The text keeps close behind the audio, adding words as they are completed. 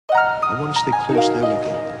I want to stay close to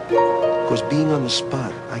everything. Because being on the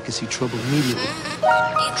spot, I can see trouble immediately.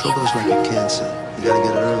 Trouble is like a cancer. You gotta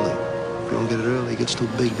get it early. If you don't get it early, it gets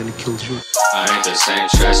too big, then it kills you. I ain't the same,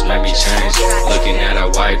 stress made me change. Looking at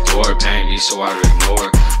a white door, pain me so I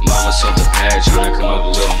ignore. Mama sold the pad, trying to come up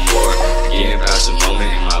a little more. Getting past the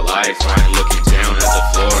moment in my life, I ain't looking down at the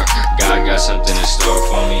floor. God got something in store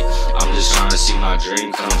for me. I'm just trying to see my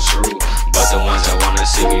dream come true. But the ones that wanna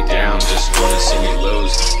see me down just wanna see me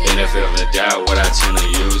lose. Benefit of the doubt, what I tend to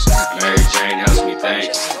use. Mary Jane helps me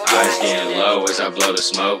think. Eyes getting low as I blow the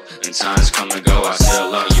smoke. And times come and go, I said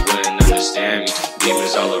alone, you wouldn't understand me.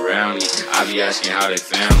 Demons all around me, I be asking how they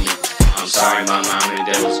found me. I'm sorry my mind and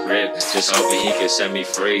devil's grip, just hoping he could set me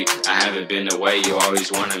free. I haven't been the way you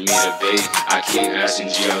always wanted me to be. I keep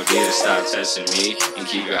asking G.O.D. to stop testing me and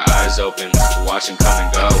keep your eyes open, watch him come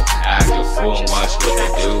and go. Act a fool and watch what they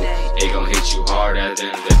do. It gon' hit you hard at the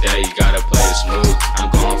end of the day, you gotta play it smooth.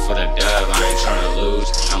 I'm going for the dub, I ain't tryna lose.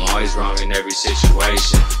 I'm always wrong in every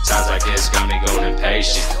situation. Times like this got me going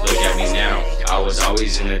impatient. Look at me now, I was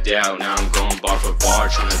always in the doubt. Now I'm going bar for bar,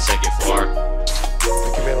 trying to take it far.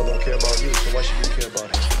 Ricky Mantle don't care about you, so why should you care about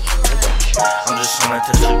him? I'm just tryna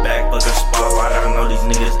touch it back like a spotlight. I know these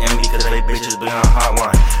niggas envy cause they bitches be on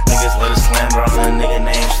hotline. Niggas let us slam on a nigga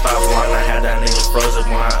named Stopline. I had that nigga frozen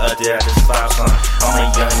when I upped it at the stop sign. I'm a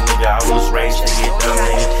young nigga, I was raised to get done,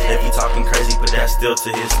 nigga. If you talking crazy, put that still to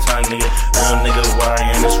his tongue, nigga. Real nigga where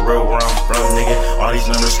I am, it's real where I'm from, nigga. All these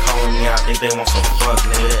numbers calling me, I think they want some funk,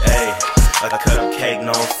 nigga. Ayy. A cupcake,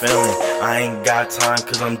 no feeling. I ain't got time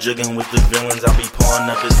cause I'm jugging with the villains. I'll be pouring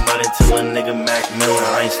up this mud until a nigga Mac Miller.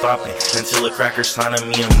 I ain't stopping until a cracker signing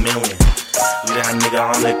me $1 million. Leave that nigga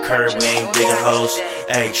on the curb, we ain't digging hoes.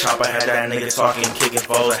 Ayy, Chopper had that nigga talking, kicking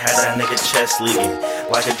foes. I had that nigga chest leaking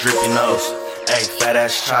like a drippy nose. Ayy, fat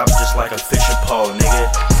ass chops just like a fishing pole, nigga.